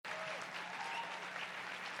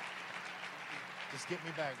Just get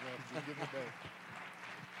me back, bro. Just get me back.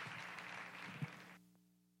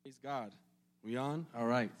 Praise God. We on? All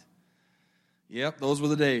right. Yep, those were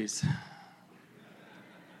the days.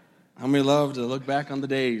 How many love to look back on the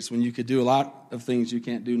days when you could do a lot of things you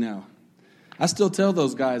can't do now? I still tell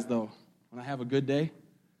those guys, though, when I have a good day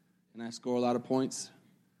and I score a lot of points,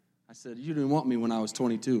 I said, you didn't want me when I was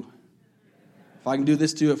 22. If I can do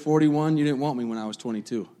this to you at 41, you didn't want me when I was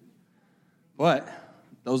 22. But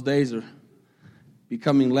those days are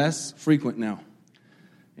becoming less frequent now.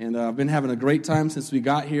 And I've been having a great time since we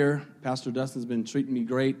got here. Pastor Dustin's been treating me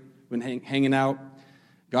great, been hanging out.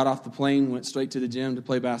 Got off the plane, went straight to the gym to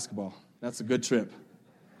play basketball. That's a good trip.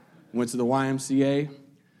 Went to the YMCA.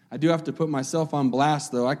 I do have to put myself on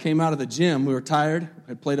blast, though. I came out of the gym. We were tired.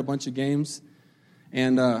 I played a bunch of games.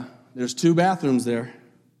 And there's 2 bathrooms there,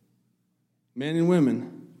 men and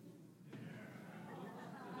women.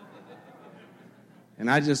 And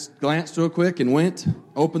I just glanced real quick and went,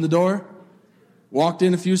 opened the door, walked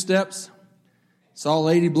in a few steps, saw a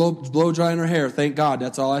lady blow drying her hair. Thank God,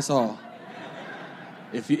 that's all I saw.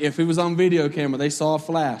 If it was on video camera, they saw a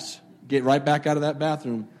flash. Get right back out of that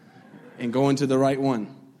bathroom and go into the right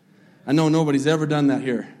one. I know nobody's ever done that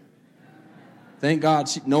here. Thank God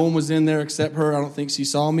no one was in there except her. I don't think she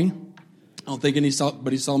saw me. I don't think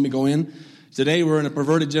anybody saw me go in. Today we're in a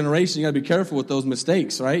perverted generation. You got to be careful with those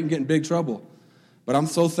mistakes, right? And get in big trouble. But I'm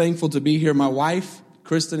so thankful to be here. My wife,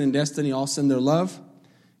 Kristen and Destiny, all send their love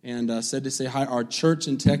and said to say hi. Our church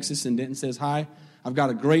in Texas in Denton says hi. I've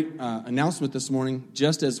got a great announcement this morning.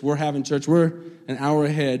 Just as we're having church, we're an hour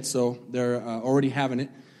ahead, so they're already having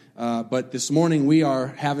it. But this morning we are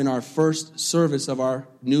having our first service of our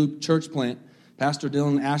new church plant. Pastor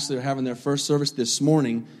Dylan and Ashley are having their first service this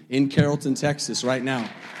morning in Carrollton, Texas, right now.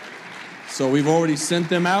 So we've already sent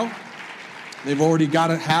them out. They've already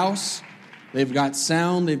got a house. They've got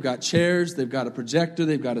sound. They've got chairs. They've got a projector.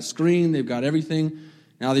 They've got a screen. They've got everything.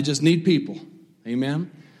 Now they just need people.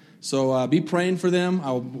 Amen. So be praying for them.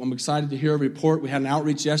 I'm excited to hear a report. We had an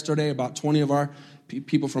outreach yesterday. About 20 of our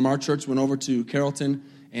people from our church went over to Carrollton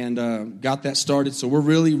and got that started. So we're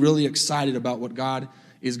really, really excited about what God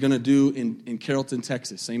is going to do in Carrollton,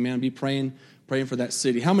 Texas. Amen. Be praying for that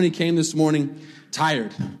city. How many came this morning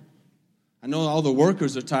tired? I know all the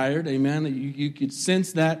workers are tired. Amen. You could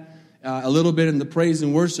sense that a little bit in the praise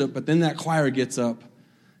and worship, but then that choir gets up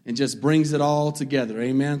and just brings it all together.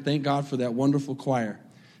 Amen. Thank God for that wonderful choir.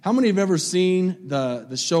 How many have ever seen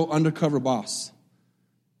the show Undercover Boss?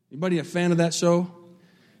 Anybody a fan of that show?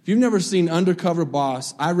 If you've never seen Undercover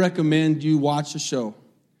Boss, I recommend you watch the show.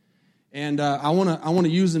 And I want to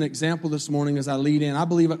use an example this morning as I lead in. I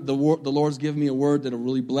believe the Lord's given me a word that will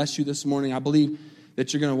really bless you this morning. I believe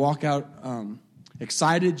that you're going to walk out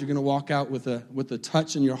excited. You're going to walk out with a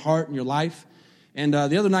touch in your heart and your life. And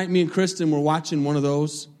the other night, me and Kristen were watching one of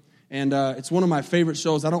those. And it's one of my favorite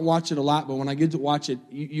shows. I don't watch it a lot, but when I get to watch it,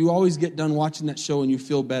 you always get done watching that show and you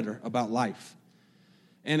feel better about life.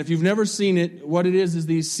 And if you've never seen it, what it is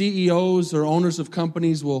these CEOs or owners of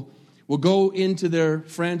companies will go into their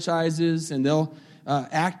franchises and they'll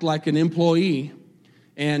act like an employee.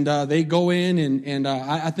 And they go in and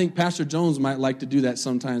I think Pastor Jones might like to do that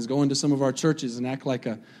sometimes, go into some of our churches and act like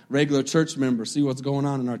a regular church member, see what's going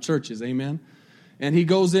on in our churches, amen? And he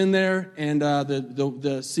goes in there, and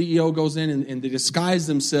the CEO goes in, and they disguise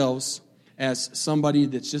themselves as somebody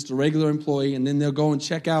that's just a regular employee, and then they'll go and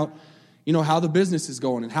check out, how the business is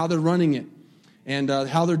going and how they're running it and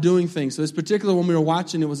how they're doing things. So this particular one we were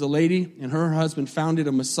watching, it was a lady, and her husband founded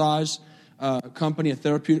a massage company, a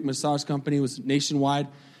therapeutic massage company. It was nationwide.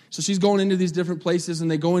 So she's going into these different places,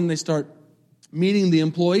 and they go in and they start meeting the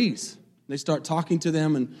employees. They start talking to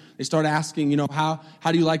them, and they start asking, how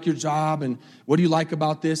do you like your job, and what do you like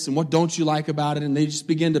about this, and what don't you like about it? And they just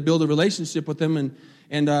begin to build a relationship with them. And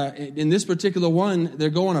in this particular one, they're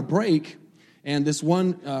going on a break, and this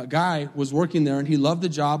one guy was working there, and he loved the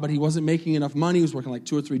job, but he wasn't making enough money. He was working like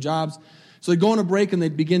 2 or 3 jobs. So they go on a break, and they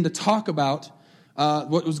begin to talk about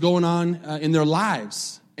what was going on in their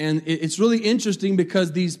lives. And it's really interesting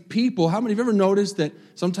because these people, how many of you ever noticed that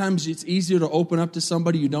sometimes it's easier to open up to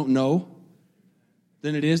somebody you don't know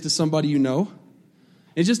than it is to somebody you know?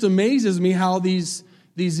 It just amazes me how these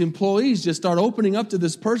employees just start opening up to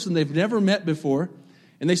this person they've never met before,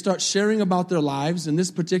 and they start sharing about their lives. And this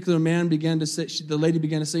particular man began to say, the lady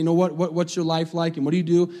began to say, what's your life like, and what do you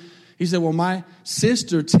do? He said, well, my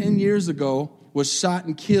sister 10 years ago was shot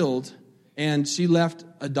and killed, and she left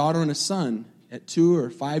a daughter and a son at 2 or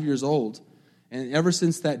 5 years old. And ever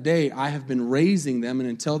since that day, I have been raising them, and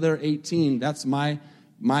until they're 18, that's my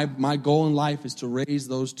goal in life is to raise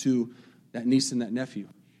those 2, that niece and that nephew.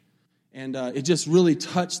 And it just really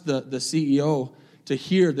touched the CEO to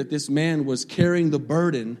hear that this man was carrying the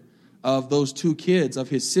burden of those two kids, of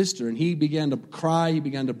his sister. And he began to cry, he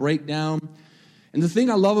began to break down. And the thing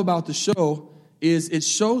I love about the show is it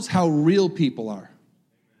shows how real people are.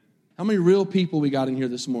 How many real people we got in here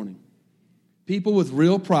this morning? People with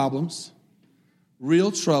real problems,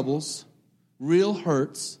 real troubles, real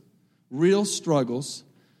hurts, real struggles,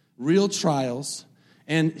 real trials.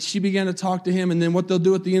 And she began to talk to him, and then what they'll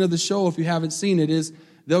do at the end of the show, if you haven't seen it, is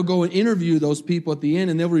they'll go and interview those people at the end,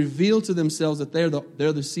 and they'll reveal to themselves that they're the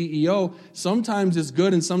CEO. Sometimes it's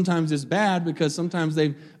good and sometimes it's bad, because sometimes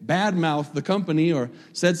they've bad-mouthed the company or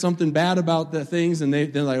said something bad about the things, and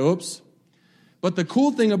they're like, oops. But the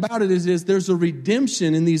cool thing about it is there's a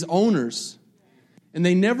redemption in these owners, and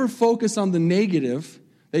they never focus on the negative.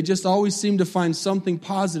 They just always seem to find something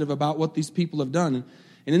positive about what these people have done.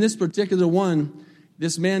 And in this particular one,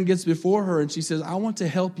 this man gets before her, and she says, I want to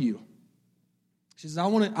help you. She says, I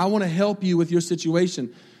want to help you with your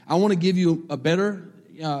situation. I want to give you a better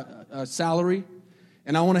salary,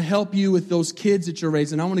 and I want to help you with those kids that you're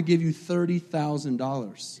raising. I want to give you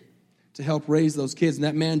 $30,000 to help raise those kids. And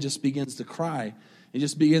that man just begins to cry. He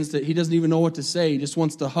doesn't even know what to say. He just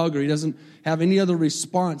wants to hug her. He doesn't have any other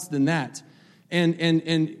response than that.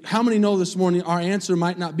 And how many know this morning our answer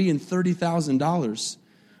might not be in $30,000,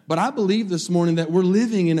 but I believe this morning that we're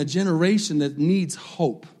living in a generation that needs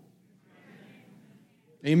hope.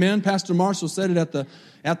 Amen. Pastor Marshall said it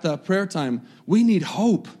at the prayer time. We need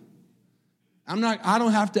hope. I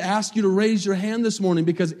don't have to ask you to raise your hand this morning,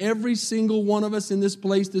 because every single one of us in this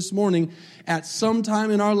place this morning, at some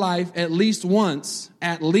time in our life, at least once,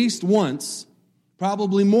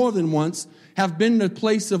 probably more than once, have been in a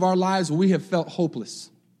place of our lives where we have felt hopeless.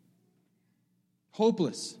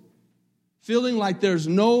 Hopeless. Feeling like there's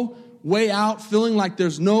no way out, feeling like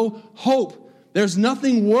there's no hope. There's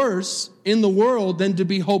nothing worse in the world than to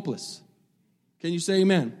be hopeless. Can you say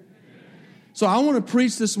amen? So I want to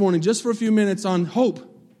preach this morning just for a few minutes on hope.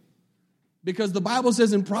 Because the Bible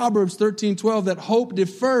says in Proverbs 13:12 that hope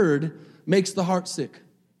deferred makes the heart sick.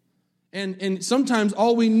 And sometimes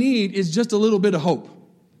all we need is just a little bit of hope.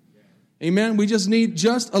 Amen? We just need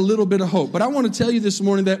just a little bit of hope. But I want to tell you this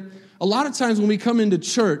morning that a lot of times when we come into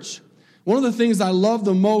church, one of the things I love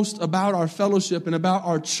the most about our fellowship and about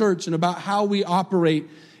our church and about how we operate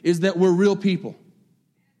is that we're real people.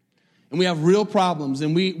 And we have real problems,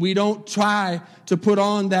 and we don't try to put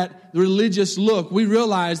on that religious look. We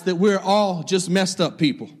realize that we're all just messed up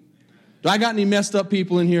people. Do I got any messed up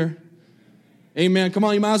people in here? Amen. Come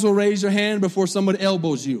on, you might as well raise your hand before somebody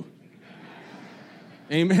elbows you.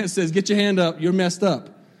 Amen. It says, get your hand up. You're messed up.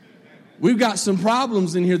 We've got some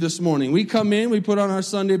problems in here this morning. We come in, we put on our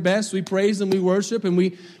Sunday best, we praise and we worship, and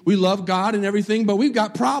we love God and everything, but we've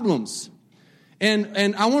got problems.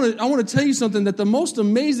 And I want to tell you something, that the most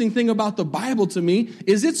amazing thing about the Bible to me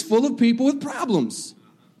is it's full of people with problems.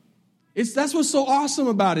 That's what's so awesome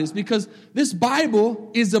about it, is because this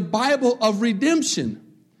Bible is a Bible of redemption.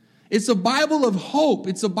 It's a Bible of hope.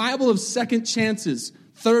 It's a Bible of second chances,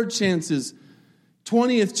 third chances,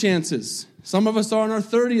 20th chances. Some of us are on our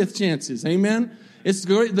 30th chances. Amen. It's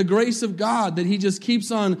the grace of God that He just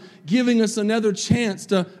keeps on giving us another chance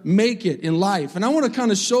to make it in life. And I want to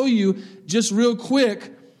kind of show you just real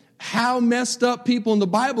quick how messed up people in the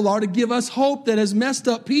Bible are, to give us hope that as messed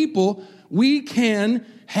up people, we can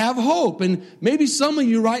have hope. And maybe some of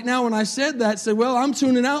you right now, when I said that, said, well, I'm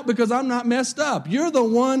tuning out because I'm not messed up. You're the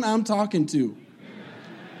one I'm talking to.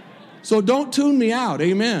 So don't tune me out.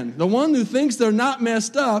 Amen. The one who thinks they're not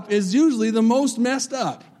messed up is usually the most messed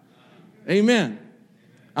up. Amen.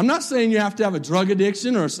 I'm not saying you have to have a drug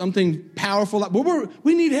addiction or something powerful, but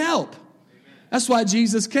we need help. That's why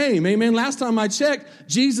Jesus came. Amen. Last time I checked,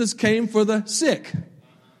 Jesus came for the sick.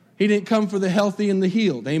 He didn't come for the healthy and the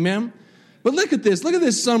healed. Amen. But look at this. Look at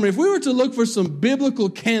this summary. If we were to look for some biblical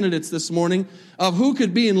candidates this morning of who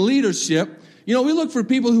could be in leadership, we look for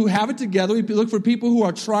people who have it together. We look for people who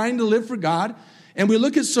are trying to live for God. And we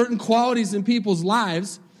look at certain qualities in people's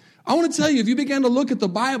lives. I want to tell you, if you began to look at the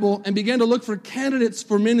Bible and began to look for candidates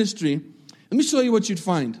for ministry, let me show you what you'd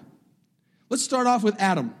find. Let's start off with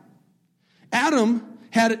Adam. Adam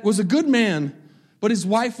was a good man, but his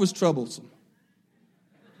wife was troublesome.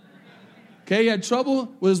 Okay, he had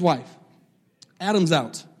trouble with his wife. Adam's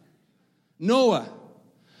out. Noah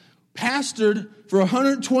pastored for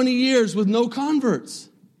 120 years with no converts.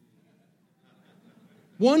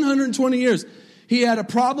 120 years. He had a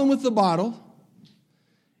problem with the bottle.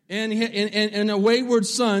 And a wayward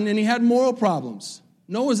son, and he had moral problems.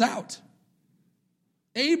 Noah's out.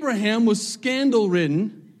 Abraham was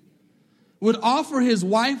scandal-ridden, would offer his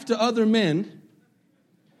wife to other men,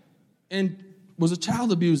 and was a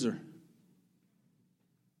child abuser.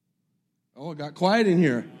 Oh, it got quiet in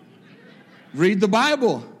here. Read the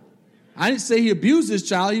Bible. I didn't say he abused his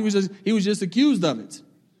child. He was just accused of it.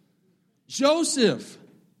 Joseph,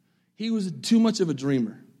 he was too much of a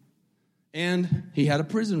dreamer. And he had a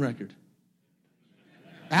prison record.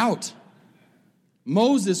 Out.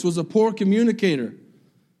 Moses was a poor communicator.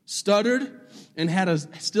 Stuttered and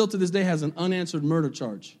still to this day has an unanswered murder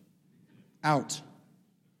charge. Out.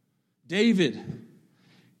 David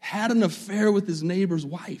had an affair with his neighbor's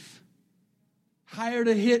wife. Hired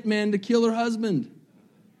a hitman to kill her husband.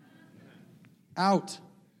 Out.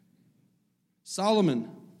 Solomon,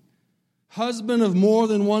 husband of more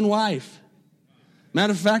than one wife.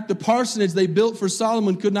 Matter of fact, the parsonage they built for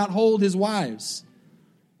Solomon could not hold his wives.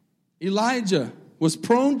 Elijah was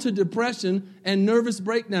prone to depression and nervous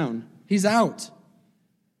breakdown. He's out.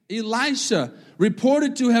 Elisha,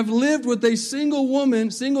 reported to have lived with a single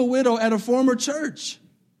widow at a former church.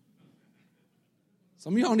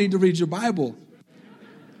 Some of y'all need to read your Bible.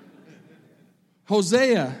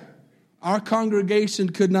 Hosea, our congregation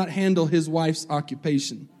could not handle his wife's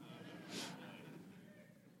occupation.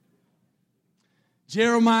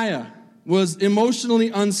 Jeremiah was emotionally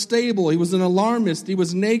unstable. He was an alarmist. He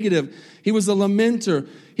was negative. He was a lamenter.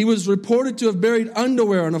 He was reported to have buried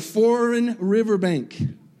underwear on a foreign riverbank.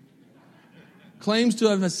 Claims to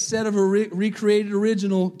have a set of recreated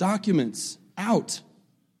original documents. Out.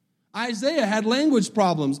 Isaiah had language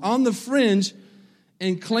problems on the fringe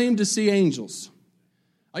and claimed to see angels.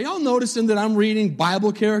 Are y'all noticing that I'm reading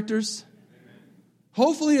Bible characters?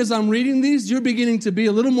 Hopefully, as I'm reading these, you're beginning to be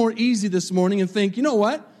a little more easy this morning and think, you know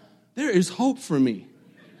what? There is hope for me.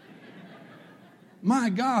 My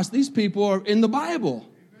gosh, these people are in the Bible.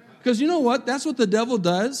 Because you know what? That's what the devil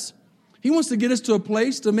does. He wants to get us to a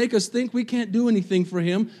place to make us think we can't do anything for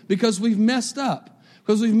him because we've messed up,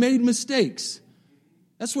 because we've made mistakes.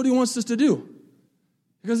 That's what he wants us to do,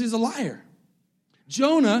 because he's a liar.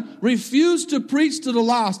 Jonah refused to preach to the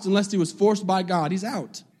lost unless he was forced by God. He's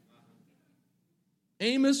out.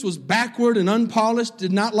 Amos was backward and unpolished,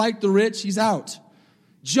 did not like the rich. He's out.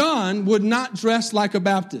 John would not dress like a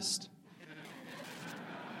Baptist.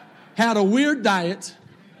 Had a weird diet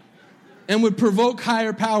and would provoke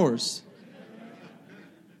higher powers.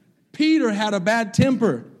 Peter had a bad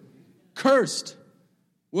temper, cursed,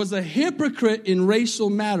 was a hypocrite in racial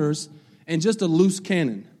matters, and just a loose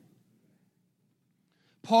cannon.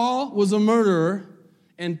 Paul was a murderer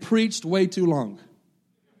and preached way too long.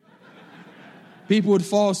 People would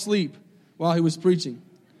fall asleep while he was preaching.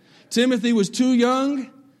 Timothy was too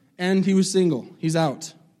young and he was single. He's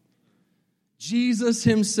out. Jesus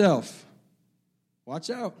himself, watch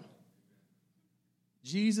out.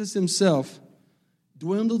 Jesus himself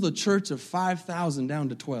dwindled the church of 5,000 down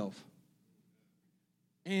to 12.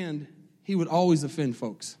 And he would always offend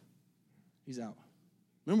folks. He's out.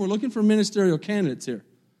 Remember, we're looking for ministerial candidates here.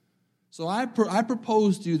 So I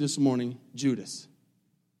propose to you this morning Judas.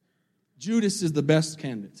 Judas is the best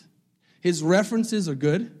candidate. His references are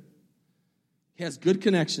good. He has good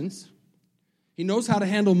connections. He knows how to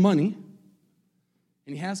handle money.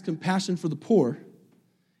 And he has compassion for the poor.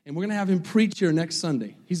 And we're going to have him preach here next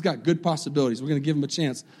Sunday. He's got good possibilities. We're going to give him a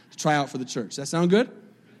chance to try out for the church. Does that sound good?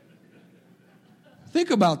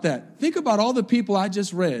 Think about that. Think about all the people I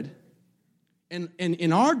just read. And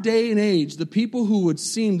in our day and age, the people who would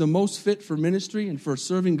seem the most fit for ministry and for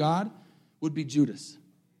serving God would be Judas,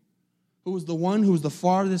 who was the one who was the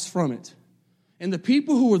farthest from it. And the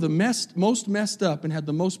people who were the most messed up and had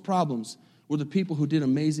the most problems were the people who did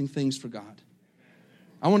amazing things for God.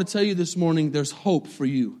 I want to tell you this morning, there's hope for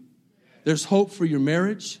you. There's hope for your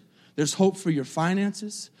marriage. There's hope for your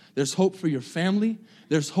finances. There's hope for your family.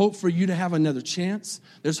 There's hope for you to have another chance.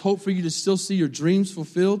 There's hope for you to still see your dreams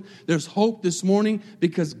fulfilled. There's hope this morning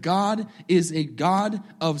because God is a God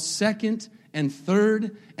of second and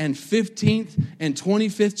third and 15th and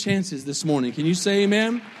 25th chances this morning. Can you say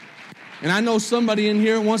amen? And I know somebody in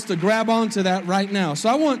here wants to grab onto that right now. So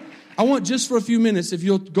I want just for a few minutes, if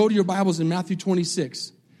you'll go to your Bibles in Matthew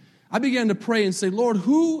 26, I began to pray and say, Lord,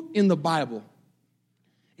 who in the Bible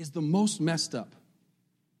is the most messed up?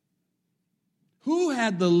 Who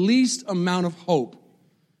had the least amount of hope?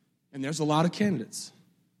 And there's a lot of candidates.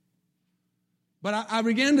 But I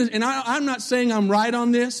began to, and I'm not saying I'm right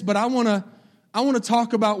on this, but I want to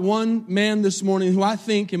talk about one man this morning who I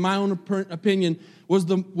think, in my own opinion, was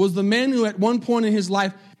the man who at one point in his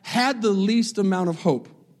life had the least amount of hope.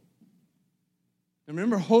 And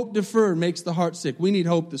remember, hope deferred makes the heart sick. We need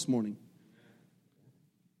hope this morning.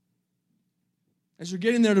 As you're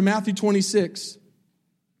getting there to Matthew 26,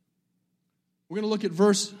 we're going to look at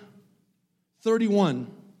verse 31.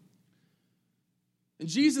 And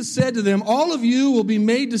Jesus said to them, all of you will be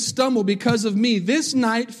made to stumble because of me this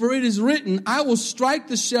night, for it is written, I will strike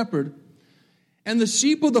the shepherd, and the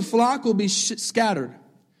sheep of the flock will be scattered.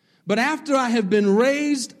 But after I have been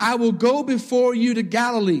raised, I will go before you to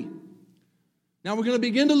Galilee. Now we're going to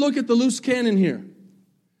begin to look at the loose cannon here.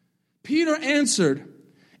 Peter answered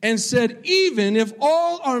and said, even if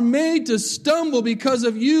all are made to stumble because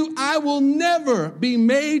of you, I will never be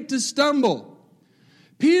made to stumble.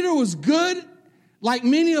 Peter was good, like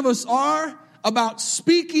many of us are, about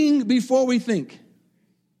speaking before we think.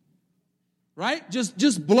 Right?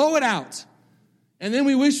 Just blow it out. And then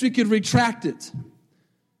we wish we could retract it.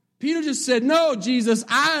 Peter just said, no, Jesus,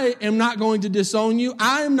 I am not going to disown you.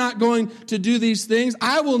 I am not going to do these things.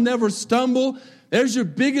 I will never stumble. There's your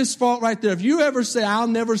biggest fault right there. If you ever say, I'll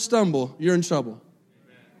never stumble, you're in trouble.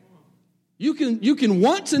 You can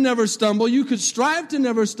want to never stumble. You could strive to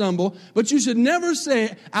never stumble, but you should never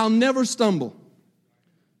say, I'll never stumble.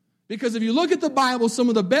 Because if you look at the Bible, some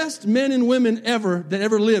of the best men and women that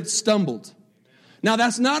ever lived stumbled. Now,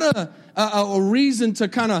 that's not a reason to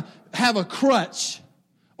kind of have a crutch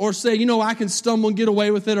or say, I can stumble and get away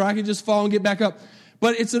with it, or I can just fall and get back up.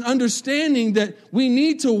 But it's an understanding that we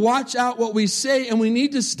need to watch out what we say, and we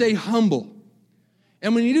need to stay humble.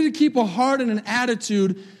 And we need to keep a heart and an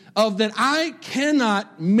attitude of that I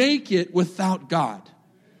cannot make it without God.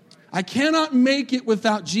 I cannot make it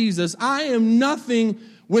without Jesus. I am nothing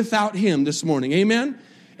without Him this morning. Amen?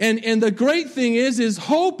 And the great thing is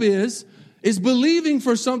hope is believing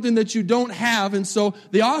for something that you don't have. And so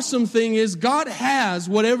the awesome thing is God has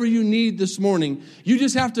whatever you need this morning. You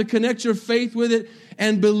just have to connect your faith with it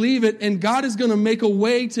and believe it. And God is going to make a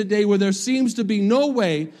way today where there seems to be no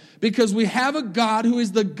way, because we have a God who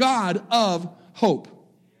is the God of hope.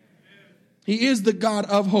 He is the God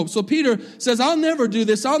of hope. So Peter says, I'll never do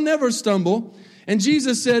this. I'll never stumble. And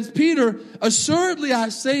Jesus says, Peter, assuredly I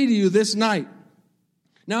say to you this night.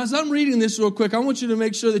 Now, as I'm reading this real quick, I want you to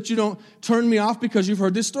make sure that you don't turn me off because you've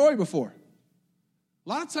heard this story before. A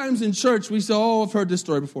lot of times in church, we say, I've heard this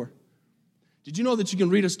story before. Did you know that you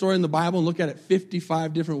can read a story in the Bible and look at it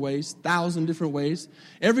 55 different ways, 1,000 different ways?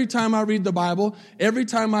 Every time I read the Bible, every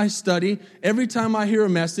time I study, every time I hear a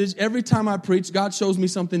message, every time I preach, God shows me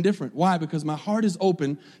something different. Why? Because my heart is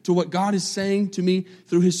open to what God is saying to me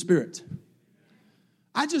through His Spirit.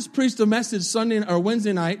 I just preached a message Sunday or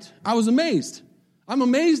Wednesday night. I was amazed. I'm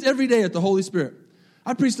amazed every day at the Holy Spirit.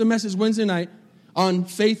 I preached a message Wednesday night on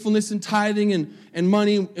faithfulness and tithing and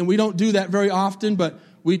money, and we don't do that very often, but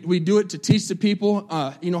we do it to teach the people,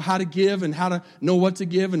 how to give and how to know what to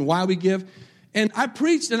give and why we give. And I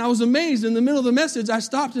preached, and I was amazed. In the middle of the message, I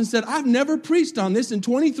stopped and said, I've never preached on this in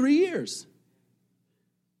 23 years.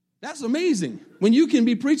 That's amazing. When you can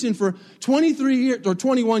be preaching for 23 years, or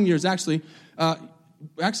 21 years, actually.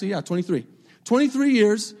 23. 23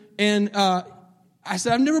 years, and I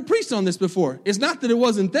said, I've never preached on this before. It's not that it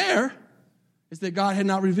wasn't there. It's that God had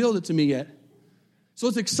not revealed it to me yet. So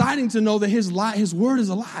it's exciting to know that His Word is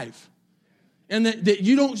alive. And that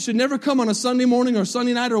you should never come on a Sunday morning or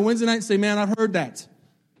Sunday night or Wednesday night and say, man, I've heard that.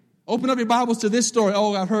 Open up your Bibles to this story.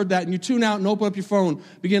 Oh, I've heard that. And you tune out and open up your phone,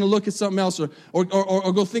 begin to look at something else, or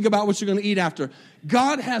go think about what you're going to eat after.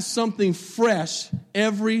 God has something fresh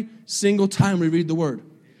every single time we read the Word.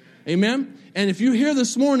 Amen? And if you're here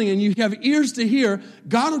this morning and you have ears to hear,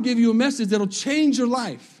 God will give you a message that will change your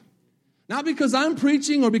life. Not because I'm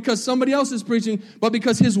preaching or because somebody else is preaching, but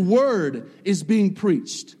because His Word is being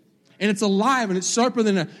preached. And it's alive and it's sharper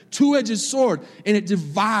than a two-edged sword. And it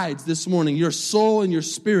divides this morning your soul and your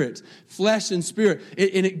spirit, flesh and spirit.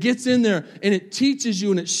 And it gets in there and it teaches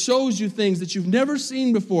you and it shows you things that you've never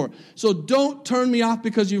seen before. So don't turn me off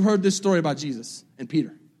because you've heard this story about Jesus and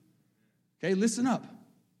Peter. Okay, listen up.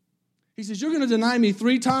 He says, you're going to deny me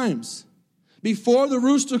 3 times. Before the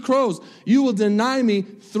rooster crows, you will deny me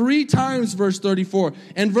 3 times, verse 34.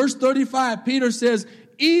 And verse 35, Peter says,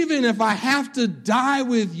 even if I have to die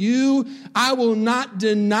with you, I will not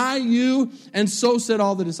deny you. And so said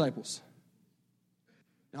all the disciples.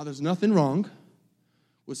 Now, there's nothing wrong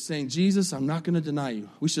with saying, Jesus, I'm not going to deny you.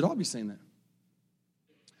 We should all be saying that.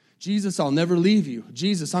 Jesus, I'll never leave you.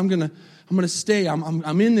 Jesus, I'm going to stay.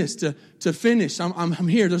 I'm in this to finish. I'm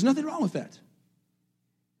here. There's nothing wrong with that.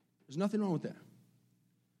 There's nothing wrong with that.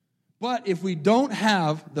 But if we don't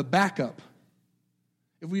have the backup,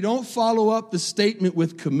 if we don't follow up the statement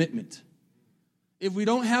with commitment, if we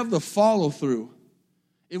don't have the follow through,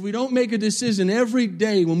 if we don't make a decision every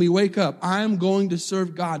day when we wake up, I'm going to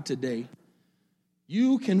serve God today,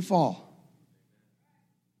 you can fall.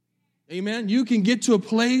 Amen? You can get to a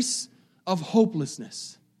place of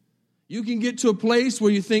hopelessness. You can get to a place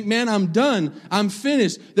where you think, man, I'm done. I'm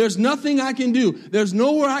finished. There's nothing I can do. There's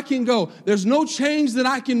nowhere I can go. There's no change that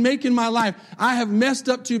I can make in my life. I have messed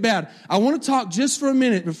up too bad. I want to talk just for a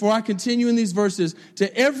minute before I continue in these verses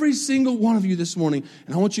to every single one of you this morning.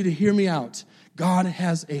 And I want you to hear me out. God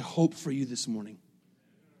has a hope for you this morning.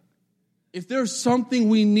 If there's something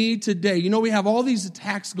we need today, we have all these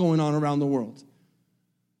attacks going on around the world.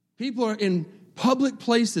 People are in public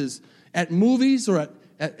places, at movies or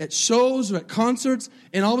at shows or at concerts,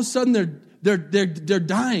 and all of a sudden they're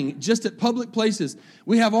dying just at public places.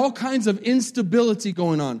 We have all kinds of instability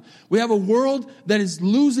going on. We have a world that is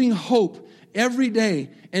losing hope every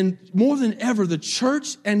day. And more than ever, the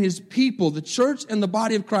church and his people, the church and the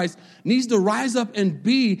body of Christ needs to rise up and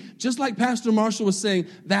be, just like Pastor Marshall was saying,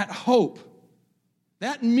 that hope.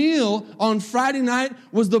 That meal on Friday night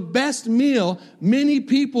was the best meal many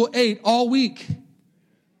people ate all week.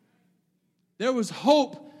 There was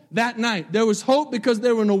hope that night. There was hope because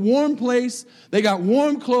they were in a warm place. They got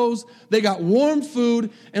warm clothes. They got warm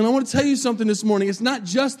food. And I want to tell you something this morning. It's not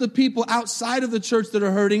just the people outside of the church that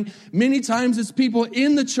are hurting. Many times it's people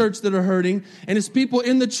in the church that are hurting. And it's people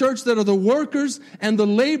in the church that are the workers and the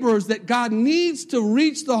laborers that God needs to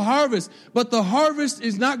reach the harvest. But the harvest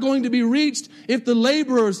is not going to be reached if the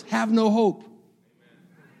laborers have no hope.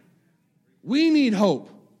 We need hope.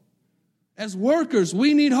 As workers,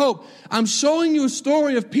 we need hope. I'm showing you a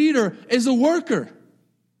story of Peter as a worker.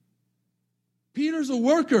 Peter's a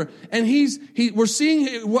worker, and we're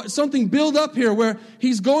seeing something build up here where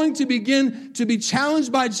he's going to begin to be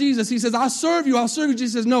challenged by Jesus. He says, I'll serve you.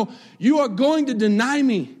 Jesus says, no, you are going to deny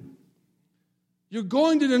me. You're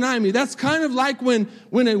going to deny me. That's kind of like when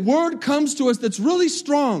a word comes to us that's really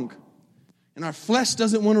strong, and our flesh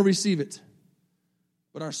doesn't want to receive it.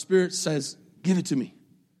 But our spirit says, give it to me.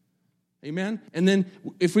 Amen? And then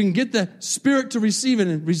if we can get the spirit to receive it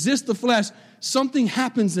and resist the flesh, something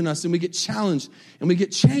happens in us and we get challenged and we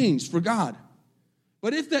get changed for God.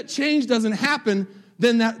 But if that change doesn't happen,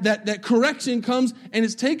 then that correction comes and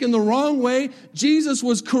it's taken the wrong way. Jesus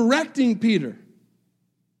was correcting Peter.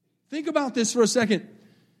 Think about this for a second.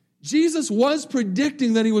 Jesus was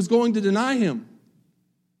predicting that he was going to deny him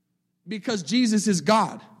because Jesus is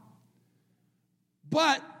God.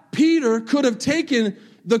 But Peter could have taken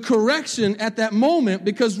the correction at that moment,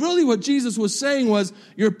 because really what Jesus was saying was,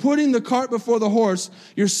 you're putting the cart before the horse.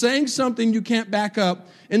 You're saying something you can't back up.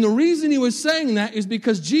 And the reason he was saying that is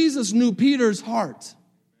because Jesus knew Peter's heart.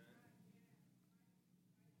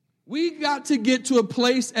 We got to get to a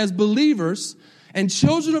place as believers and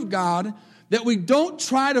children of God that we don't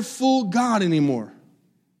try to fool God anymore.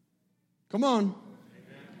 Come on.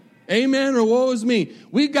 Amen, or woe is me.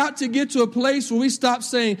 We got to get to a place where we stop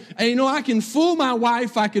saying, hey, I can fool my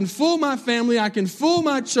wife, I can fool my family, I can fool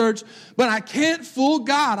my church, but I can't fool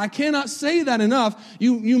God. I cannot say that enough.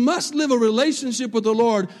 You must live a relationship with the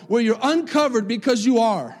Lord where you're uncovered because you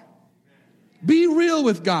are. Be real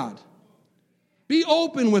with God. Be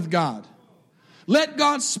open with God. Let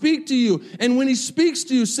God speak to you. And when he speaks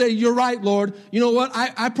to you, say, you're right, Lord. You know what?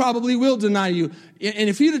 I probably will deny you. And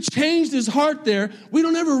if he'd have changed his heart there, we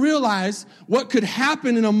don't ever realize what could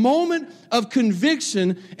happen in a moment of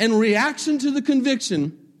conviction and reaction to the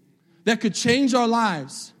conviction that could change our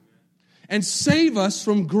lives and save us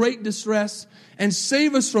from great distress and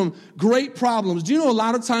save us from great problems. Do you know a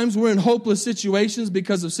lot of times we're in hopeless situations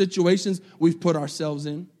because of situations we've put ourselves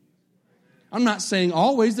in? I'm not saying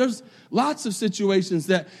always. There's lots of situations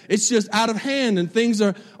that it's just out of hand and things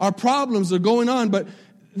our problems are going on. But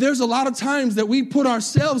there's a lot of times that we put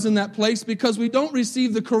ourselves in that place because we don't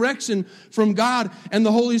receive the correction from God and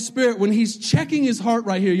the Holy Spirit when he's checking his heart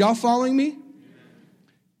right here. Y'all following me?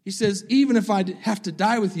 He says, even if I have to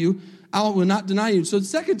die with you, I will not deny you. So the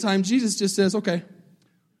second time, Jesus just says, okay,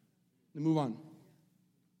 move on.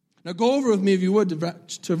 Now go over with me, if you would,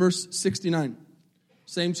 to verse 69,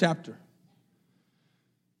 same chapter.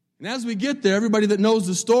 And as we get there, everybody that knows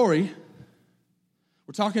the story,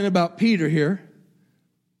 we're talking about Peter here,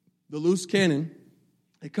 the loose cannon.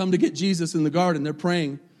 They come to get Jesus in the garden. They're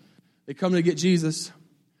praying. They come to get Jesus.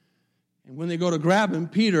 And when they go to grab him,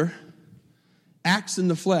 Peter acts in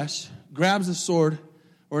the flesh, grabs a sword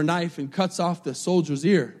or a knife and cuts off the soldier's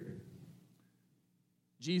ear.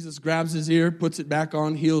 Jesus grabs his ear, puts it back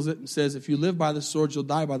on, heals it, and says, if you live by the sword, you'll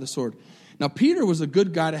die by the sword. Now, Peter was a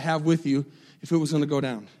good guy to have with you if it was going to go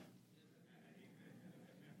down.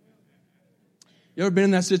 You ever been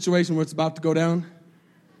in that situation where it's about to go down?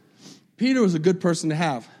 Peter was a good person to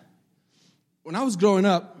have. When I was growing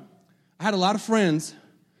up, I had a lot of friends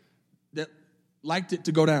that liked it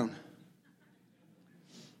to go down.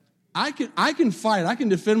 I can fight. I can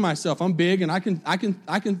defend myself. I'm big and I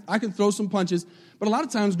can throw some punches. But a lot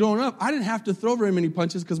of times growing up, I didn't have to throw very many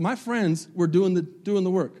punches because my friends were doing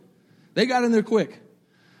the work. They got in there quick.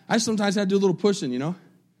 I sometimes had to do a little pushing,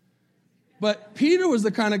 But Peter was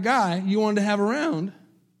the kind of guy you wanted to have around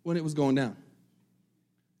when it was going down,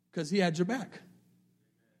 because he had your back.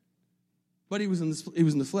 But he was in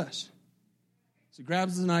the flesh. So he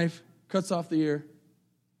grabs his knife, cuts off the ear,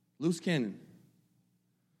 loose cannon.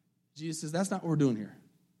 Jesus says, that's not what we're doing here.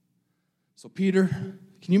 So Peter,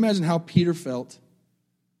 can you imagine how Peter felt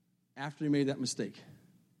after he made that mistake?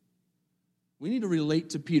 We need to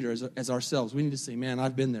relate to Peter as ourselves. We need to say, man,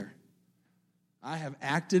 I've been there. I have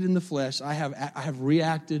acted in the flesh. I have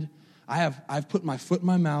reacted. I've put my foot in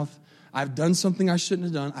my mouth. I've done something I shouldn't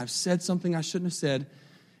have done. I've said something I shouldn't have said.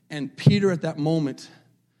 And Peter at that moment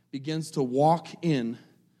begins to walk in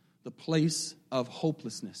the place of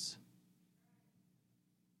hopelessness.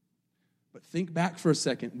 But think back for a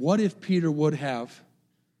second. What if Peter would have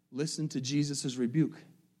listened to Jesus' rebuke?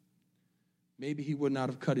 Maybe he would not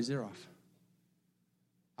have cut his ear off.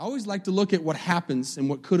 I always like to look at what happens and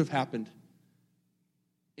what could have happened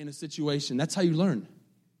in a situation. That's how you learn,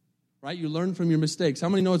 right? You learn from your mistakes. How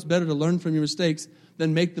many know it's better to learn from your mistakes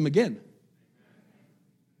than make them again?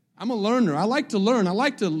 I'm a learner. I like to learn. I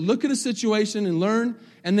like to look at a situation and learn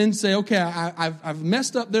and then say, okay, I've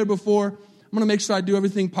messed up there before. I'm going to make sure I do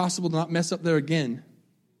everything possible to not mess up there again.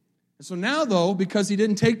 And so now, though, because he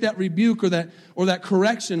didn't take that rebuke or that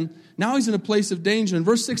correction, now he's in a place of danger. And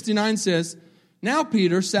verse 69 says, now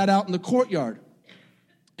Peter sat out in the courtyard,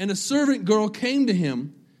 and a servant girl came to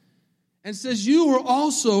him and says, you were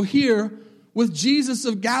also here with Jesus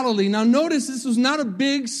of Galilee. Now notice, this was not a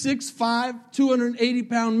big 6'5",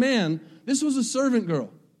 280-pound man. This was a servant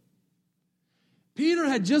girl. Peter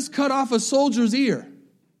had just cut off a soldier's ear.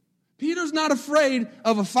 Peter's not afraid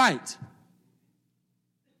of a fight.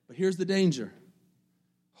 But here's the danger.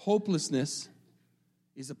 Hopelessness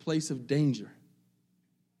is a place of danger.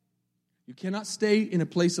 You cannot stay in a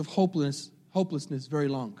place of hopelessness very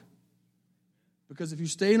long. Because if you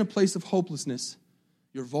stay in a place of hopelessness,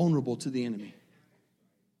 you're vulnerable to the enemy.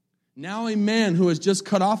 Now a man who has just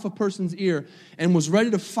cut off a person's ear and was ready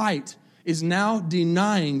to fight is now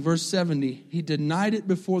denying, verse 70, he denied it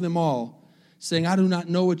before them all, saying, I do not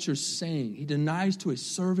know what you're saying. He denies to a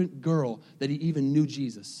servant girl that he even knew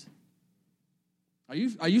Jesus. Are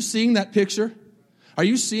you seeing that picture? Are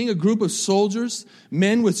you seeing a group of soldiers,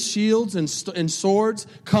 men with shields and swords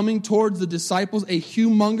coming towards the disciples, a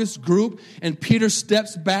humongous group, and Peter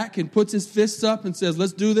steps back and puts his fists up and says,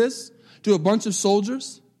 let's do this, to a bunch of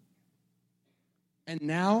soldiers? And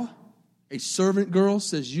now a servant girl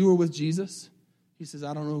says, you were with Jesus? He says,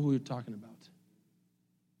 I don't know who you're talking about.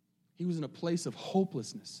 He was in a place of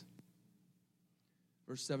hopelessness.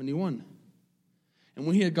 Verse 71. And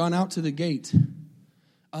when he had gone out to the gate,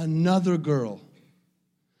 another girl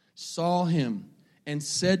saw him and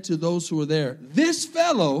said to those who were there, this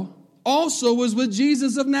fellow also was with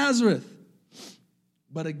Jesus of Nazareth.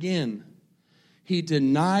 But again, he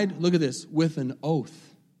denied, look at this, with an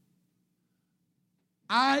oath.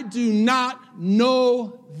 I do not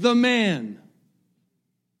know the man.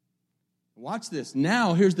 Watch this.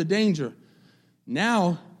 Now, here's the danger.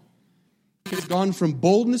 Now, he's gone from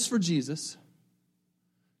boldness for Jesus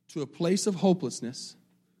to a place of hopelessness,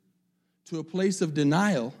 to a place of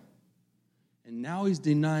denial, and now he's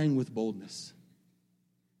denying with boldness.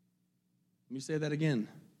 Let me say that again.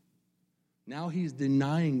 Now he's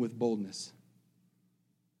denying with boldness.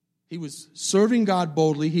 He was serving God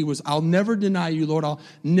boldly. He was, I'll never deny you, Lord. I'll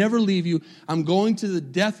never leave you. I'm going to the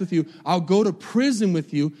death with you. I'll go to prison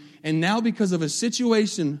with you. And now because of a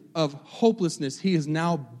situation of hopelessness, he is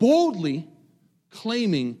now boldly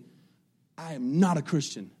claiming, I am not a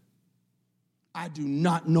Christian. I do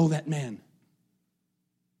not know that man.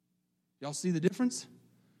 Y'all see the difference?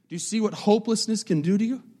 Do you see what hopelessness can do to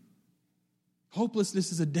you?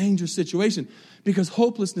 Hopelessness is a dangerous situation because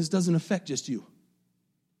hopelessness doesn't affect just you.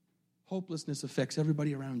 Hopelessness affects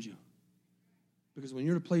everybody around you. Because when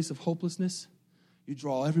you're in a place of hopelessness, you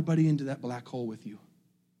draw everybody into that black hole with you.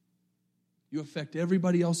 You affect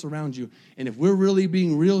everybody else around you. And if we're really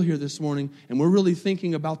being real here this morning, and we're really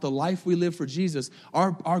thinking about the life we live for Jesus,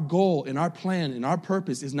 our goal and our plan and our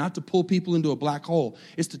purpose is not to pull people into a black hole.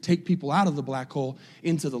 It's to take people out of the black hole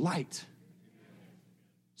into the light.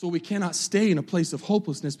 So we cannot stay in a place of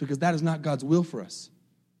hopelessness because that is not God's will for us.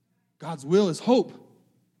 God's will is hope.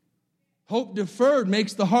 Hope deferred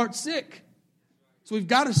makes the heart sick. So we've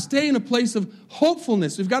got to stay in a place of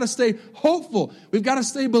hopefulness. We've got to stay hopeful. We've got to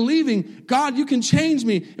stay believing, God, you can change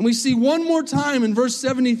me. And we see one more time in verse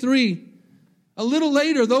 73, A little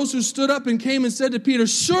later, those who stood up and came and said to Peter,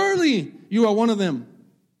 surely you are one of them,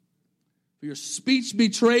 for your speech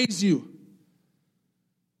betrays you.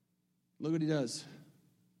 Look what he does.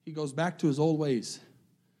 He goes back to his old ways.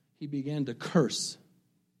 He began to curse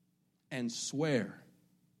and swear,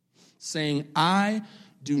 saying, I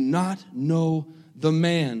do not know the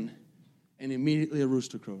man. And immediately a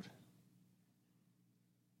rooster crowed.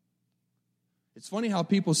 It's funny how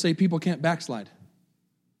people say people can't backslide.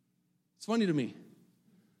 It's funny to me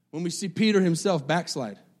when we see Peter himself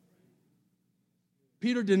backslide.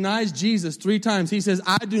 Peter denies Jesus 3 times. He says,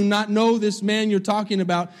 I do not know this man you're talking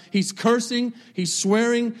about. He's cursing. He's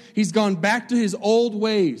swearing. He's gone back to his old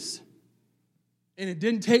ways. And it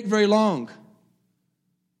didn't take very long.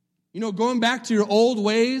 You know, going back to your old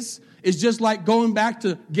ways is just like going back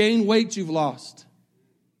to gain weight you've lost.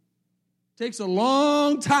 It takes a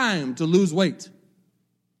long time to lose weight.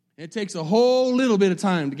 It takes a whole little bit of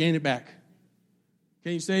time to gain it back.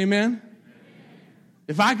 Can you say amen?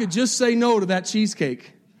 If I could just say no to that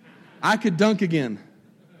cheesecake, I could dunk again.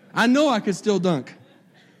 I know I could still dunk.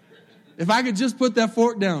 If I could just put that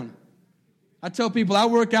fork down. I tell people I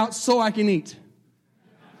work out so I can eat.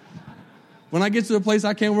 When I get to a place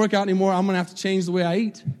I can't work out anymore, I'm going to have to change the way I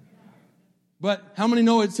eat. But how many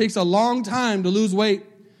know it takes a long time to lose weight?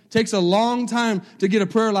 It takes a long time to get a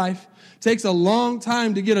prayer life. It takes a long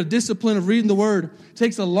time to get a discipline of reading the Word. It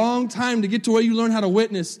takes a long time to get to where you learn how to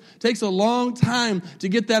witness. It takes a long time to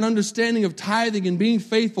get that understanding of tithing and being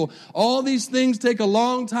faithful. All these things take a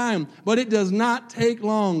long time, but it does not take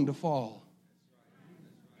long to fall.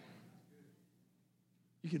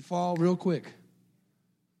 You can fall real quick.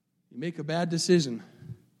 You make a bad decision,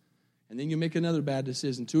 and then you make another bad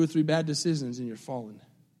decision, 2 or 3 bad decisions, and you're falling.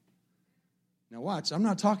 Now watch, I'm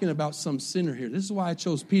not talking about some sinner here. This is why I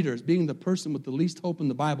chose Peter as being the person with the least hope in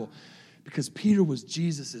the Bible, because Peter was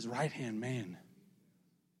Jesus' right-hand man.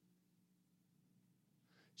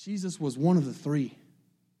 Jesus was one of the 3.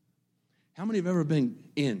 How many have ever been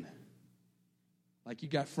in? Like you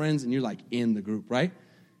got friends and you're like in the group, right?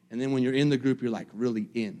 And then when you're in the group, you're like really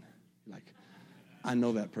in. You're like, I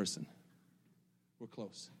know that person. We're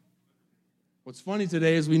close. What's funny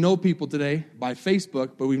today is we know people today by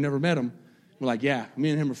Facebook, but we've never met them. We're like, yeah,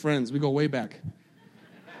 me and him are friends. We go way back.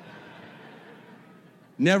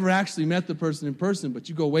 Never actually met the person in person, but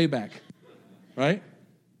you go way back, right?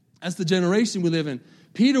 That's the generation we live in.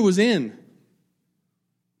 Peter was in.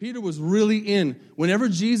 Peter was really in. Whenever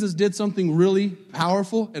Jesus did something really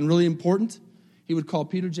powerful and really important, he would call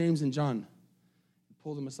Peter, James, and John and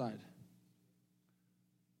pull them aside.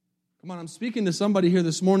 Come on, I'm speaking to somebody here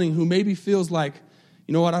this morning who maybe feels like,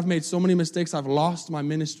 you know what, I've made so many mistakes. I've lost my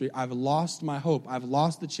ministry. I've lost my hope. I've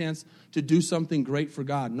lost the chance to do something great for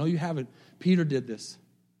God. No, you haven't. Peter did this.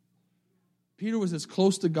 Peter was as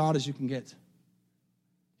close to God as you can get.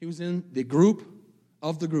 He was in the group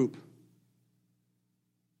of the group.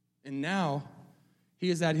 And now he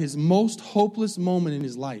is at his most hopeless moment in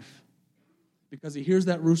his life because he hears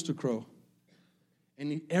that rooster crow.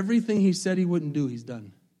 And everything he said he wouldn't do, he's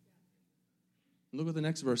done. Look what the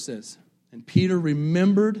next verse says. And Peter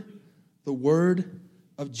remembered the word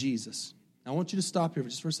of Jesus. Now, I want you to stop here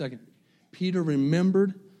just for a second. Peter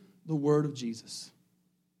remembered the word of Jesus.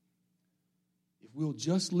 If we'll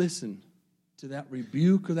just listen to that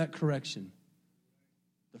rebuke or that correction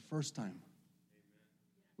the first time,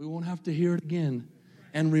 we won't have to hear it again.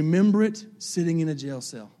 And remember it sitting in a jail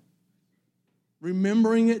cell.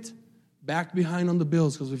 Remembering it back behind on the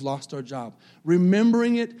bills because we've lost our job.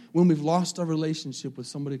 Remembering it when we've lost our relationship with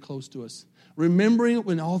somebody close to us. Remembering it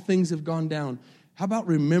when all things have gone down. How about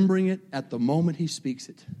remembering it at the moment he speaks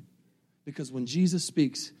it? Because when Jesus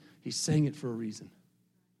speaks, he's saying it for a reason.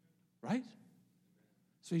 Right?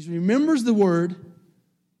 So he remembers the word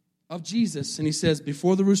of Jesus, and he says,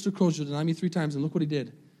 before the rooster crows, you'll deny me 3 times. And look what he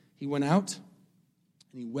did. He went out,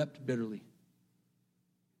 and he wept bitterly.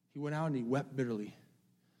 He went out, and he wept bitterly.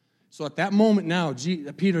 So at that moment now,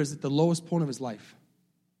 Peter is at the lowest point of his life.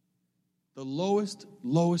 The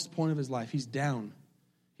lowest point of his life. He's down.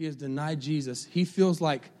 He has denied Jesus. He feels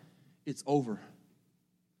like it's over.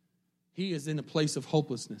 He is in a place of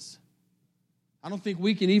hopelessness. I don't think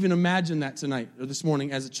we can even imagine that tonight or this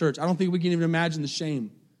morning as a church. I don't think we can even imagine the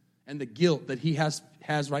shame and the guilt that he has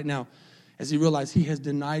right now as he realizes he has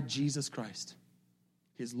denied Jesus Christ,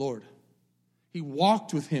 his Lord. He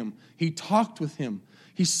walked with him. He talked with him.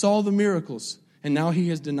 He saw the miracles, and now he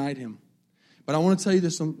has denied him. But I want to tell you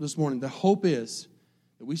this morning. The hope is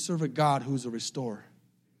that we serve a God who's a restorer.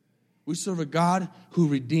 We serve a God who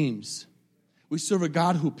redeems. We serve a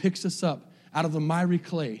God who picks us up out of the miry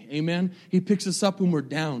clay. Amen? He picks us up when we're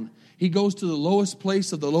down. He goes to the lowest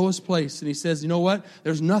place of the lowest place, and he says, you know what?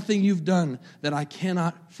 There's nothing you've done that I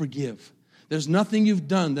cannot forgive. There's nothing you've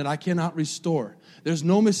done that I cannot restore. There's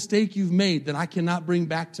no mistake you've made that I cannot bring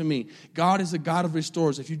back to me. God is a God of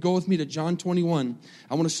restores. If you go with me to John 21,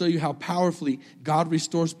 I want to show you how powerfully God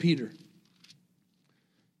restores Peter.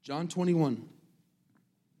 John 21.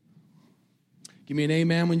 Give me an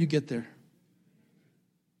amen when you get there.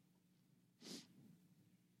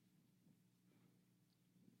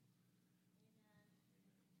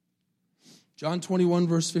 John 21,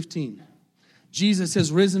 verse 15. Jesus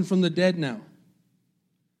has risen from the dead now.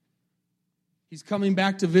 He's coming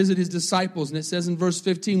back to visit his disciples. And it says in verse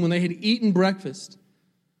 15, when they had eaten breakfast,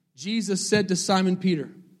 Jesus said to Simon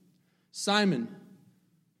Peter, Simon,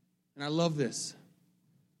 and I love this,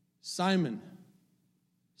 Simon,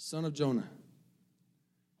 son of Jonah.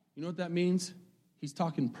 You know what that means? He's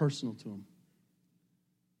talking personal to him.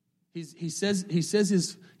 He says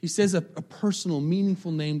a personal,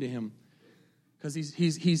 meaningful name to him. Because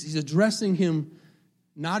he's addressing him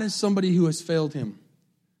not as somebody who has failed him,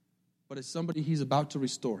 but as somebody he's about to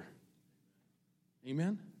restore.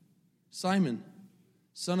 Amen? Simon,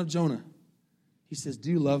 son of Jonah. He says, do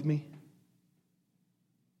you love me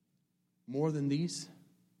more than these?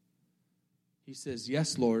 He says,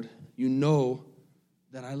 yes, Lord, you know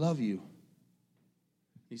that I love you.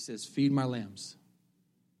 He says, feed my lambs.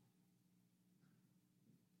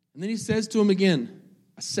 And then he says to him again,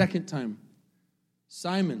 a second time,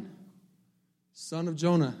 Simon, son of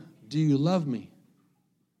Jonah, do you love me?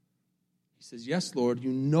 He says, yes, Lord,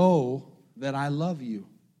 you know that I love you.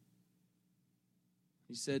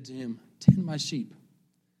 He said to him, tend my sheep.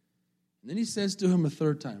 And then he says to him a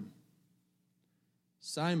third time,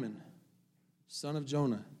 Simon, son of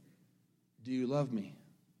Jonah, do you love me?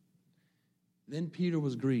 Then Peter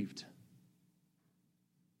was grieved.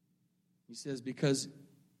 He says, because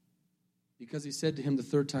he said to him the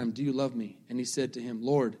third time, do you love me? And he said to him,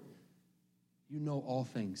 Lord, you know all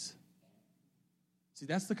things. See,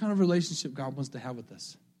 that's the kind of relationship God wants to have with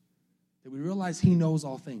us. That we realize he knows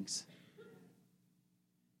all things.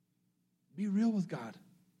 Be real with God.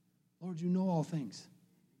 Lord, you know all things.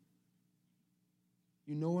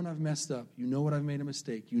 You know when I've messed up. You know when I've made a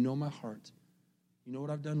mistake. You know my heart. You know what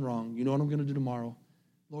I've done wrong. You know what I'm going to do tomorrow.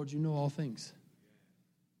 Lord, you know all things.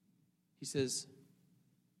 He says,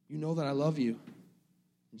 you know that I love you.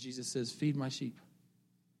 And Jesus says, feed my sheep.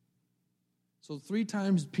 So 3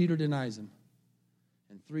 times Peter denies him.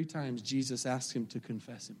 And 3 times Jesus asks him to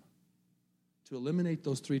confess him. To eliminate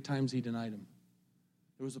those 3 times he denied him.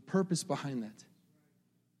 There was a purpose behind that.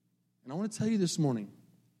 And I want to tell you this morning,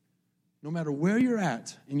 no matter where you're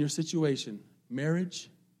at in your situation, marriage,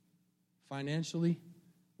 financially,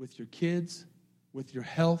 with your kids, with your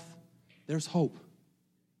health, there's hope.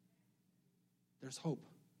 There's hope.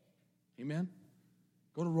 Amen?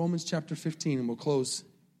 Go to Romans chapter 15, and we'll close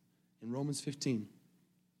in Romans 15.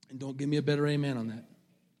 And don't give me a better amen on that,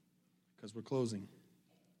 because we're closing.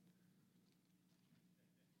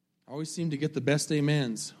 I always seem to get the best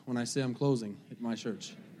amens when I say I'm closing at my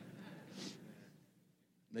church.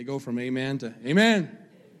 They go from amen to amen.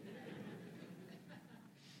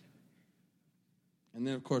 And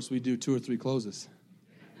then, of course, we do 2 or 3 closes.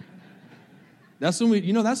 That's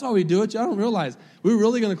when that's why we do it. Y'all don't realize. We were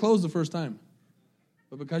really going to close the first time.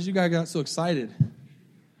 But because you guys got so excited,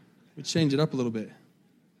 we changed it up a little bit.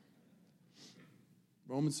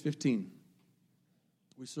 Romans 15.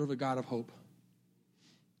 We serve a God of hope.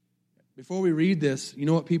 Before we read this, you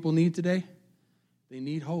know what people need today? They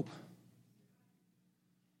need hope.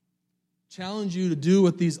 Challenge you to do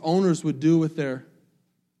what these owners would do with their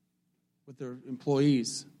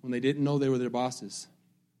employees when they didn't know they were their bosses.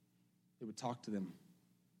 They would talk to them.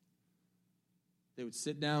 They would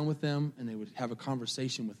sit down with them and they would have a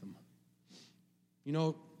conversation with them. You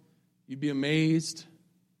know, you'd be amazed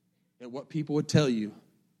at what people would tell you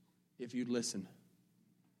if you'd listen.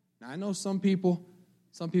 Now, I know some people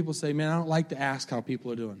say, man, I don't like to ask how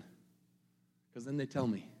people are doing, because then they tell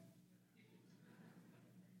me.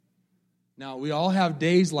 Now, we all have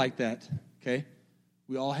days like that, okay?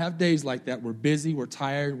 We all have days like that. We're busy, we're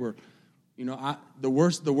tired, the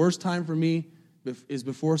worst time for me is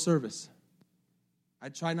before service. I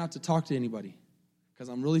try not to talk to anybody because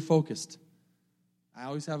I'm really focused. I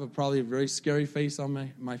always have probably a very scary face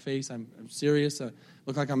on my face. I'm serious. I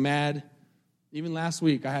look like I'm mad. Even last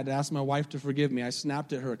week, I had to ask my wife to forgive me. I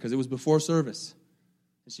snapped at her because it was before service.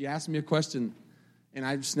 And she asked me a question, and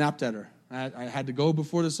I snapped at her. I had to go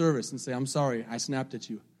before the service and say, I'm sorry, I snapped at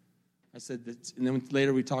you. I said that, and then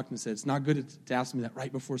later we talked and said, it's not good to ask me that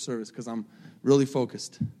right before service because I'm really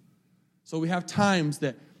focused. So we have times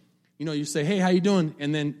that, You say, hey, how you doing?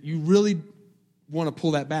 And then you really want to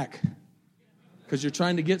pull that back because you're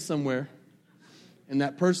trying to get somewhere. And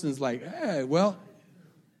that person's like, hey, well.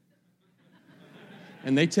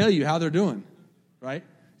 And they tell you how they're doing, right?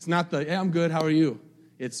 It's not the, hey, I'm good, how are you?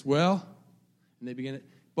 It's, well, and they begin it.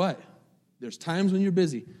 But there's times when you're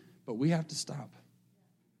busy, but we have to stop.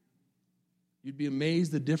 You'd be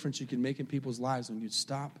amazed the difference you can make in people's lives when you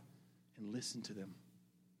stop and listen to them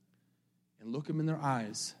and look them in their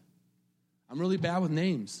eyes. I'm really bad with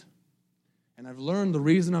names. And I've learned the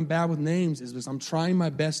reason I'm bad with names is because I'm trying my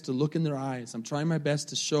best to look in their eyes. I'm trying my best